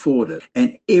they afford it?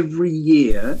 And every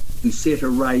year we set a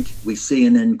rate, we see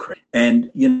an increase. And,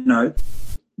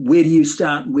 where do you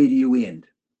start and where do you end?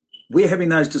 We're having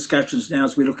those discussions now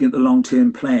as we're looking at the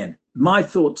long-term plan. My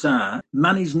thoughts are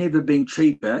money's never been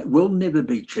cheaper, will never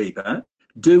be cheaper,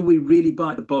 Do we really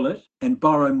bite the bullet and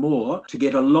borrow more to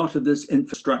get a lot of this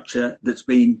infrastructure that's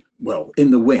been, well,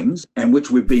 in the wings and which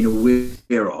we've been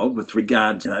aware of with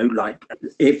regard to, like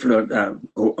effluent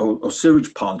or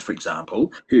sewage ponds, for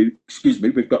example,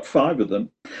 we've got 5 of them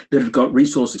that have got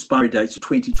resource expiry dates of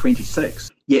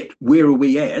 2026. Yet where are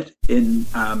we at in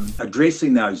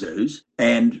addressing those issues,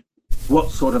 and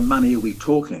what sort of money are we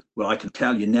talking? Well, I can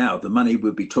tell you now, the money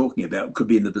we'll be talking about could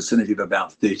be in the vicinity of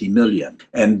about 30 million.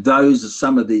 And those are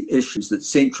some of the issues that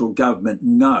central government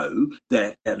know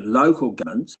that local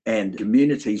governments and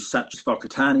communities such as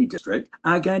Whakatane District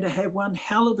are going to have one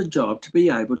hell of a job to be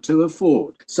able to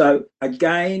afford. So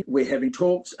again, we're having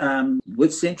talks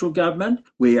with central government.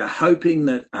 We are hoping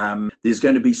that there's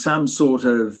going to be some sort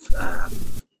of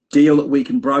deal that we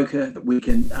can broker, that we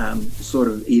can sort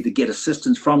of either get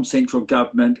assistance from central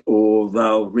government or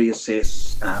they'll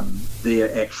reassess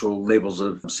their actual levels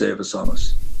of service on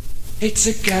us. It's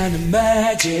a kind of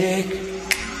magic.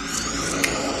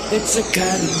 It's a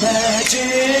kind of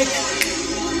magic.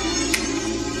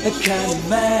 A kind of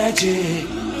magic.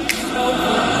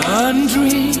 One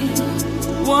dream,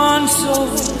 one soul,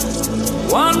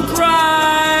 one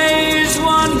prize,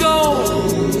 one goal,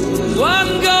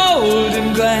 one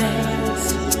golden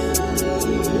glance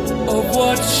of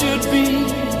what should be.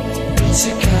 It's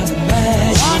a kind of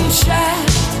magic. One shaft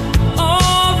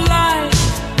of light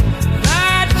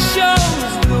that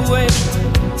shows the way.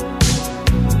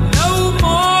 No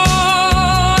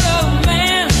mortal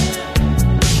man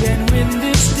can win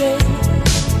this day.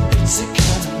 It's a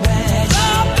kind of magic.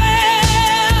 The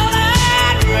bell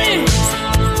that rings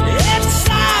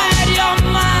inside your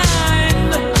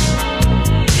mind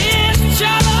is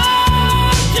challenging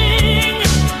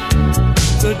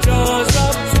the doors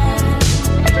of time.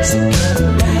 It's a kind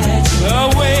of magic. The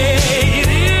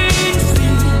waiting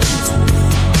seems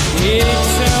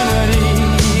eternity.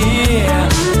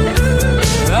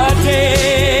 The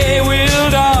day will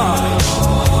dawn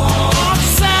on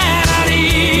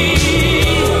Saturday.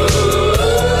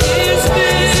 Is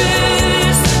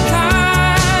this the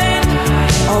kind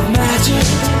of magic?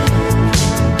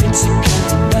 It's a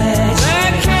kind of magic.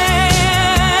 There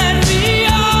can be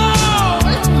all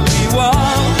we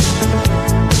want.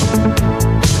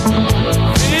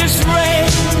 This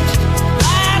rage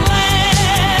that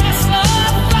lasts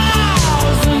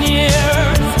 1,000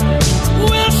 years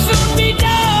will soon be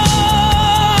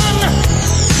done.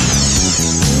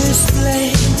 This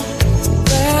flame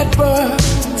that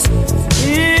burns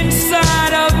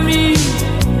inside of me,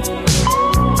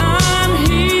 I'm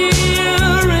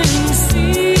hearing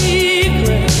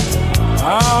secret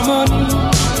harmonies.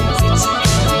 It's a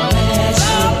kind of magic.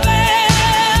 The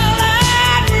bell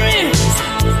that rings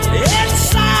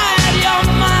inside your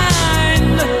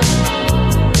mind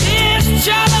is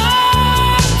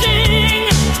challenging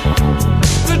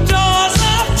the doors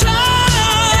of time.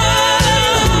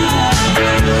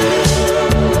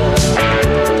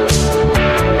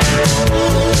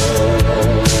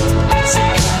 It's a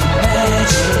kind of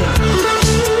magic.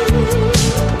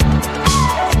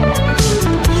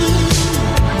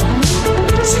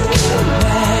 It's a kind of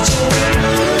magic.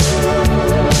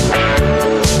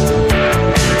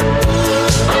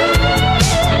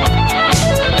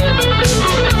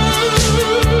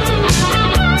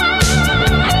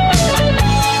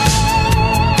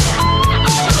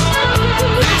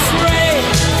 This rain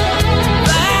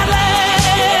that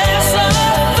lasts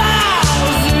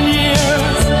 1,000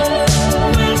 years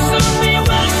will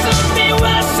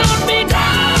soon be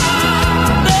done.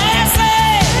 This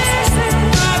is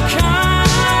the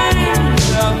kind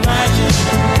of magic.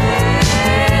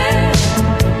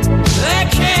 There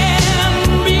can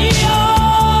be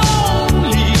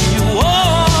only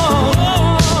one.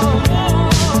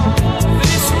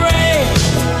 This rain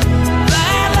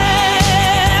that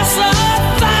lasts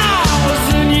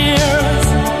 1,000 years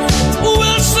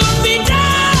will soon be done.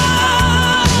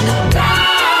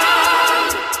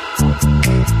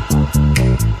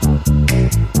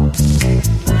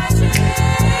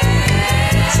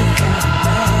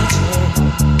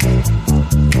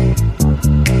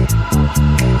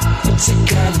 It's a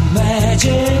kind of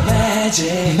magic,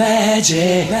 magic,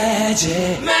 magic,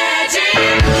 magic, magic.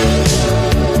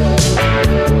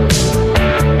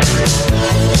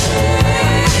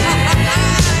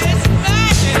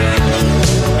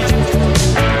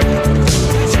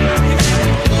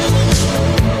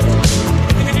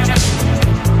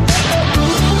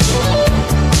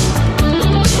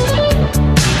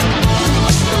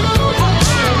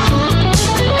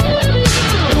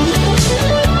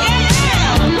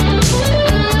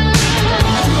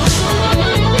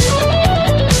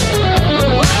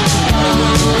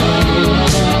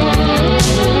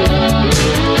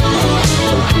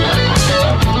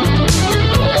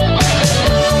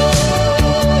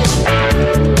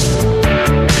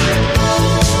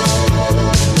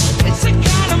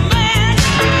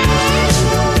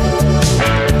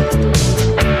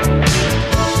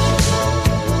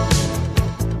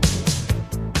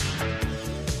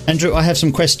 Andrew, I have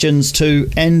some questions to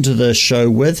end the show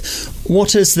with.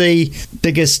 What is the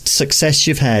biggest success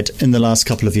you've had in the last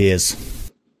couple of years?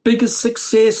 Biggest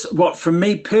success, what, for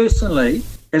me personally,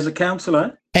 as a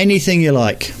councillor? Anything you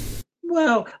like.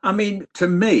 Well, I mean, to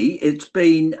me, it's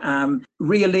been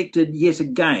re-elected yet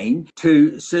again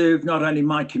to serve not only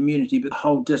my community but the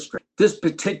whole district. This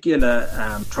particular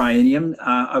triennium,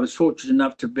 I was fortunate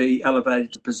enough to be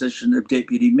elevated to the position of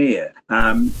Deputy Mayor.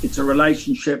 It's a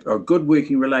relationship, or a good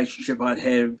working relationship I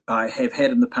have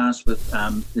had in the past with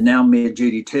the now Mayor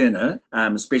Judy Turner,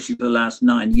 especially for the last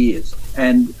 9 years.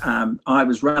 And I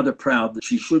was rather proud that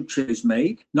she should choose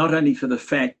me, not only for the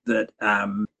fact that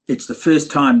it's the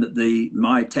first time that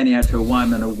my Tani Atua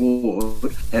Waiman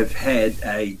Award have had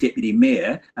a deputy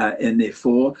mayor in there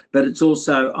for, but it's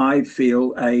also, I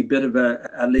feel, a bit of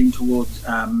a lean towards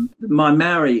my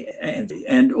Maori,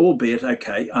 and albeit,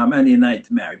 okay, I'm only an eighth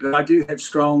Maori, but I do have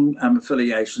strong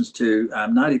affiliations to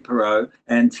Ngāti Porou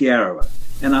and Te Arawa.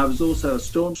 And I was also a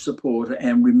staunch supporter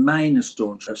and remain a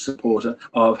staunch supporter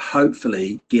of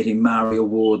hopefully getting Maori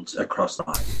awards across the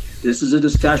line. This is a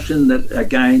discussion that,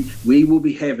 again, we will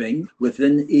be having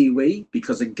within iwi,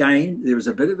 because, again, there is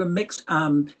a bit of a mixed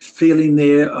feeling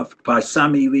there by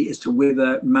some iwi as to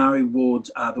whether Maori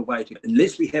awards are the way to go.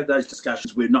 Unless we have those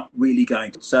discussions, we're not really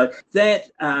going to. So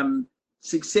that...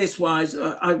 success-wise,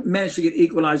 I managed to get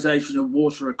equalisation of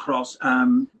water across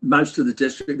most of the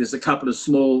district. There's a couple of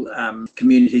small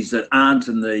communities that aren't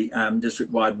in the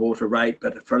district-wide water rate,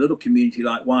 but for a little community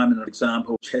like Waiman, for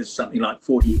example, which has something like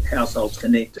 40 households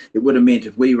connected, it would have meant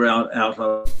if we were out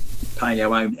of paying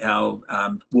our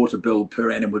water bill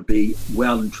per annum would be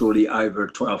well and truly over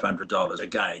 $1,200.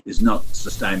 Again, is not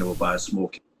sustainable by a small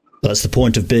community. That's the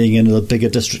point of being in the bigger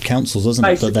district councils, isn't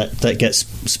it? That gets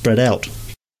spread out.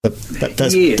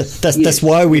 That's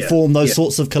why we form those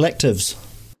sorts of collectives.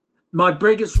 My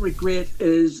biggest regret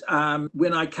is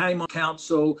when I came on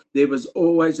council, there was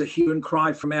always a hue and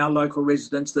cry from our local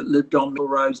residents that lived on Mill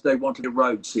Roads. They wanted a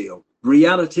road seal.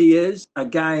 Reality is,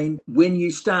 again, when you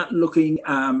start looking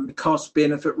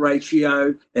cost-benefit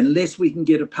ratio, unless we can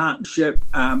get a partnership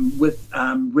with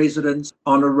residents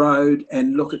on a road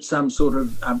and look at some sort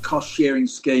of cost-sharing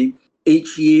scheme,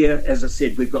 each year, as I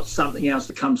said, we've got something else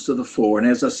that comes to the fore. And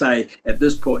as I say, at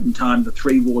this point in time, the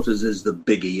Three Waters is the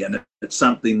biggie. And it's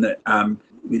something that,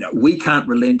 we can't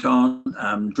relent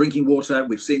on. Drinking water,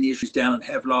 we've seen the issues down in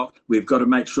Havelock. We've got to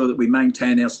make sure that we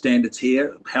maintain our standards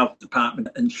here. Health Department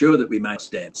ensure that we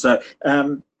maintain. So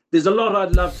there's a lot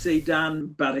I'd love to see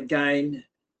done. But again,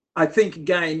 I think,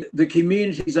 the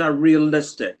communities are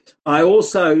realistic. I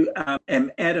also am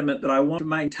adamant that I want to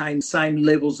maintain the same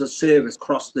levels of service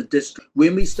across the district.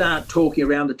 When we start talking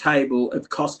around the table of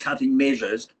cost-cutting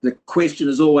measures, the question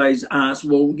is always asked,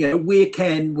 well, where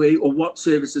can we, or what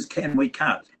services can we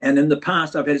cut? And in the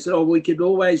past, I've had to say, we could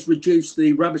always reduce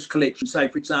the rubbish collection, say,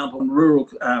 for example, in rural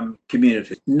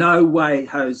communities. No way,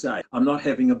 Jose. I'm not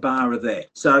having a bar of that.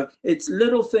 So it's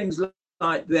little things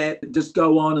like that just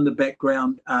go on in the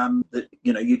background that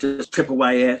you just chip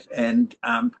away at, and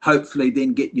hopefully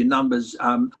then get your numbers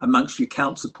amongst your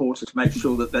council supporters to make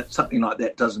sure that something like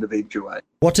that doesn't eventuate.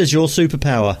 What is your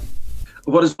superpower?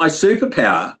 What is my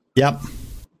superpower? Yep.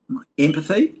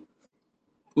 Empathy.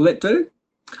 Will that do?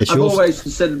 I've always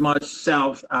considered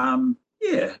myself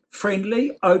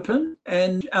friendly, open,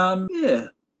 and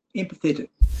empathetic.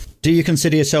 Do you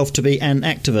consider yourself to be an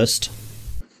activist?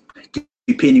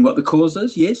 Depending what the cause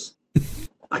is, yes.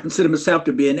 I consider myself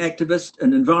to be an activist,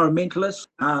 an environmentalist.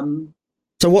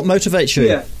 So what motivates you?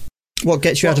 Yeah. What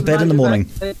gets you out of bed in the morning?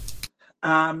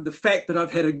 The fact that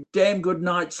I've had a damn good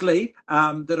night's sleep,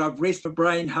 that I've rested my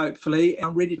brain, hopefully, and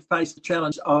I'm ready to face the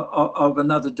challenge of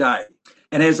another day.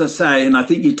 And as I say, and I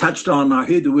think you touched on, I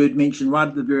heard the word mentioned right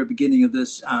at the very beginning of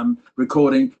this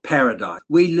recording, paradise.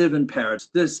 We live in paradise.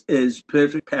 This is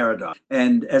perfect paradise.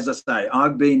 And as I say,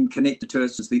 I've been connected to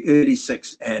it since the early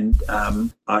 60s, and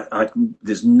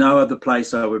there's no other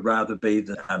place I would rather be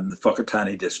than the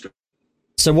Whakatane district.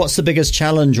 So what's the biggest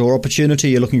challenge or opportunity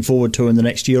you're looking forward to in the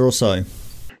next year or so?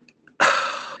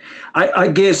 I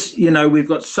guess, we've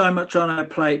got so much on our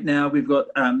plate now. We've got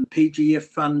PGF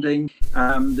funding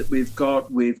that we've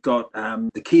got. We've got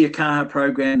the Kia Kaha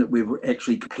program that we've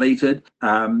actually completed.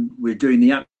 We're doing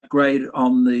the upgrade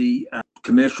on the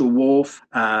commercial wharf.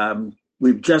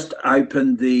 We've just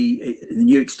opened the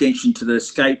new extension to the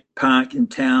escape park in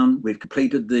town. We've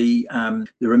completed the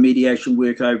remediation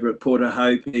work over at Port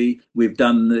Hope. We've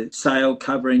done the sail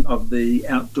covering of the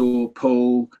outdoor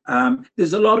pool.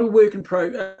 There's a lot of work in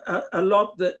a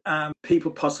lot that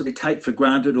people possibly take for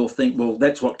granted or think, well,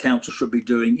 that's what council should be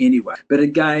doing anyway. But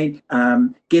again,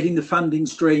 getting the funding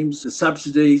streams, the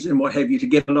subsidies and what have you to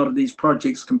get a lot of these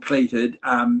projects completed,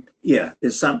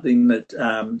 is something that,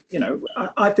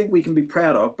 I think we can be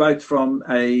proud of, both from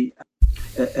a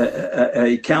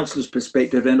councillor's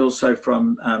perspective and also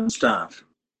from staff.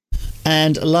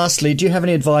 And lastly, do you have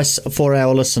any advice for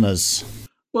our listeners?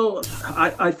 Well,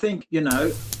 I think,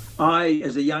 I,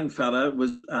 as a young fella,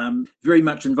 was very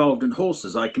much involved in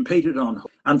horses. I competed on.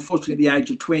 Unfortunately, at the age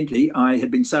of 20, I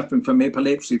had been suffering from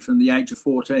epilepsy from the age of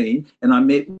 14, and I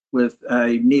met with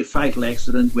a near-fatal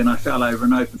accident when I fell over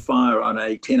an open fire on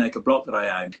a 10-acre block that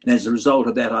I owned. And as a result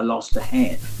of that, I lost a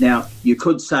hand. Now, you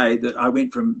could say that I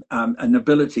went from an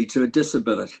ability to a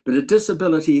disability, but a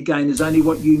disability, again, is only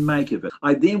what you make of it.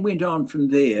 I then went on from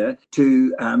there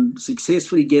to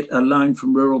successfully get a loan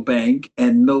from Rural Bank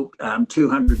and milk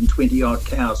 220-odd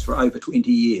cows for over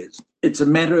 20 years. It's a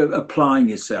matter of applying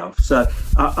yourself. So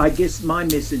I guess my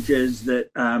message is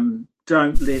that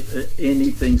don't let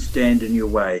anything stand in your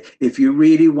way. If you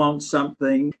really want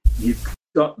something, you've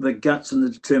got the guts and the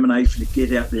determination to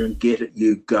get out there and get it,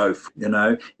 you go.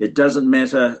 It doesn't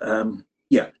matter.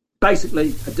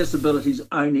 Basically, a disability is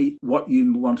only what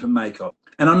you want to make of.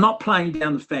 And I'm not playing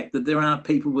down the fact that there are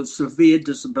people with severe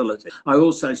disability. I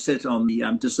also sit on the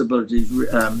Disabilities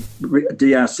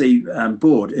DRC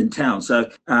board in town. So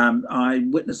I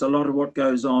witness a lot of what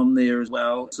goes on there as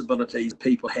well, disabilities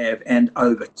people have and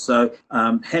over. So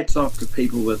hats off to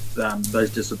people with those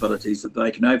disabilities that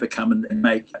they can overcome and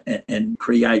make and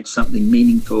create something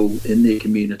meaningful in their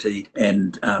community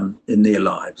and in their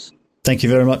lives. Thank you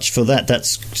very much for that.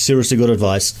 That's seriously good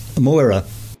advice. Moira.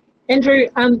 Andrew,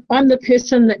 I'm the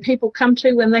person that people come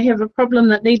to when they have a problem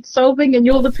that needs solving, and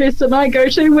you're the person I go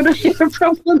to when I have a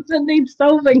problem that needs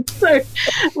solving. So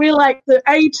we're like the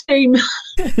A team.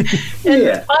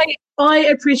 And I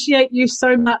appreciate you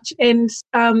so much, and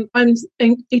I'm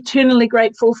eternally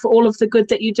grateful for all of the good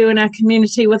that you do in our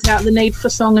community without the need for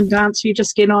song and dance. You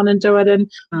just get on and do it, and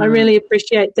I really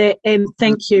appreciate that, and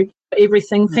thank you for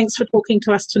everything. Thanks for talking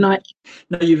to us tonight.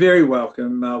 No, you're very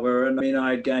welcome, Malwa. And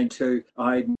I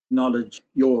acknowledge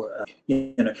you're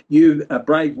a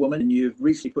brave woman, and you've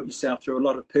recently put yourself through a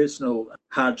lot of personal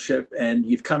hardship, and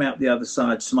you've come out the other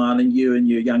side smiling, you and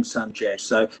your young son, Jack.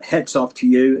 So hats off to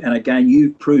you. And again,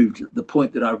 you've proved the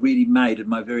point that I really made in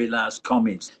my very last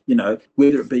comments.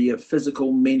 Whether it be a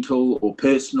physical, mental or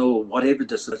personal or whatever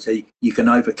disability, you can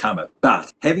overcome it.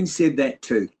 But having said that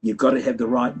too, you've got to have the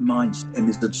right mindset.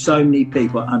 And there's so many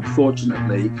people,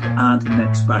 unfortunately, aren't in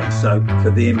that space. So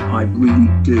for them, I really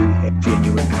do have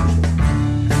genuine people.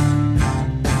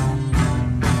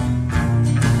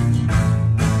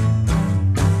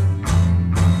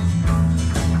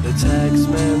 The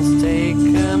taxman's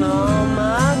taken all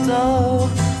my dough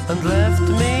and left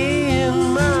me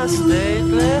in my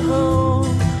stately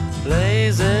home,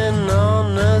 blazing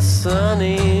on a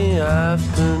sunny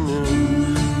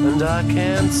afternoon. And I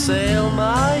can't sail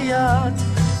my yacht,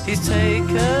 he's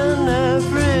taken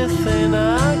everything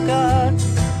I got.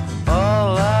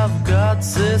 All I've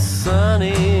got's this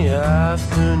sunny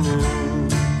afternoon.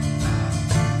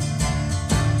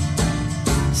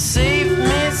 Save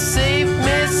me, save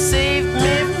me, save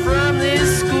me from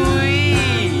this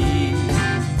squeeze.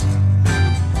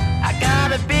 I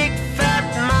got a big fat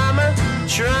mama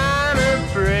trying to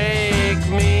break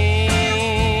me,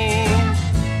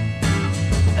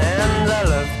 and I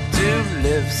love to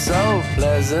live so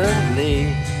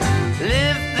pleasantly.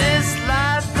 Live this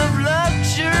life of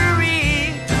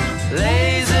luxury,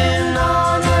 blazing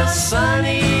on a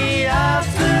sunny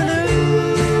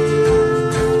afternoon.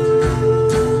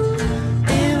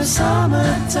 In the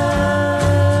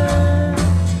summertime,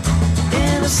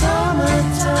 in the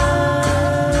summertime,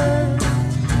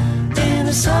 in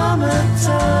the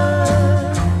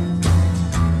summertime.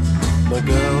 My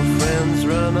girlfriend's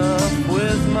run off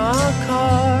with my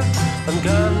car and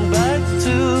gone back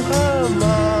to her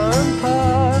ma and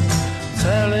pa,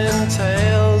 telling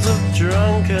tales of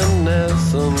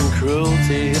drunkenness and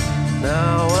cruelty.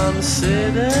 Now I'm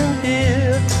sitting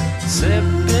here,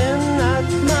 sipping at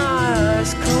my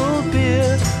ice cold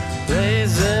beer,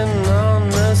 blazing on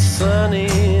a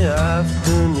sunny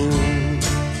afternoon.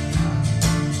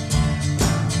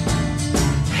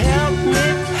 Help me,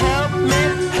 help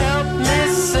me, help me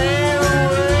sail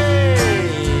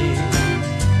away.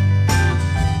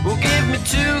 Well, give me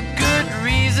 2 good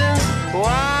reasons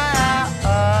why I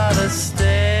ought to stay.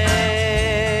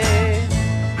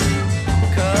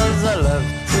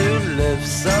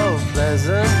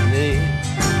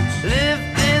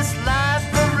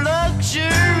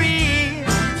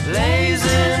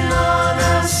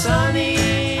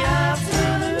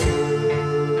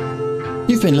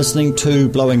 You've been listening to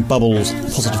Blowing Bubbles,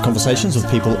 positive conversations with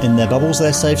people in their bubbles,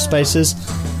 their safe spaces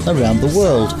around the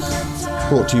world.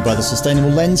 Brought to you by the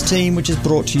Sustainable Lens team, which is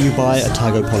brought to you by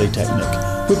Otago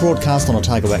Polytechnic. We broadcast on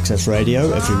Otago Access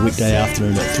Radio every weekday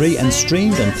afternoon at 3 and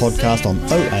streamed and podcast on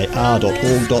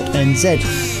oar.org.nz.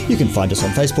 You can find us on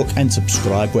Facebook and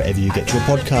subscribe wherever you get your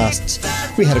podcasts.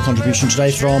 We had a contribution today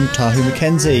from Tahu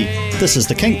Mackenzie. This is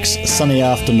The Kinks, Sunny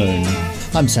Afternoon.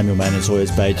 I'm Samuel Mann in Sawyers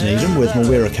Bay, Dunedin, with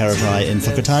Mawera Karatai in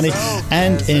Whakatane,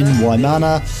 and in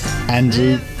Waimana,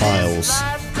 Andrew Isles.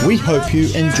 We hope you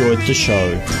enjoyed the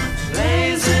show.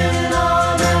 Blazing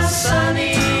on a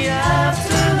sunny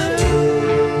afternoon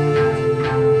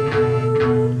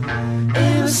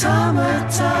in the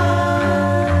summertime,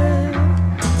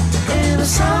 in the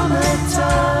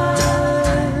summertime,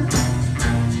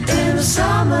 in the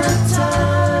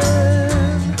summertime,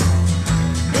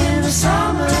 in the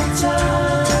summertime,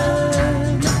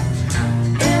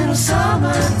 in the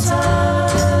summertime.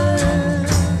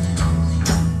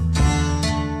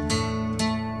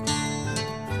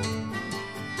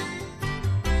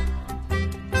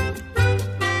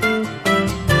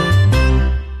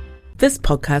 This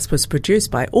podcast was produced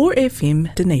by OAR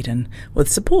FM Dunedin with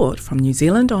support from New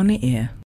Zealand On the Air.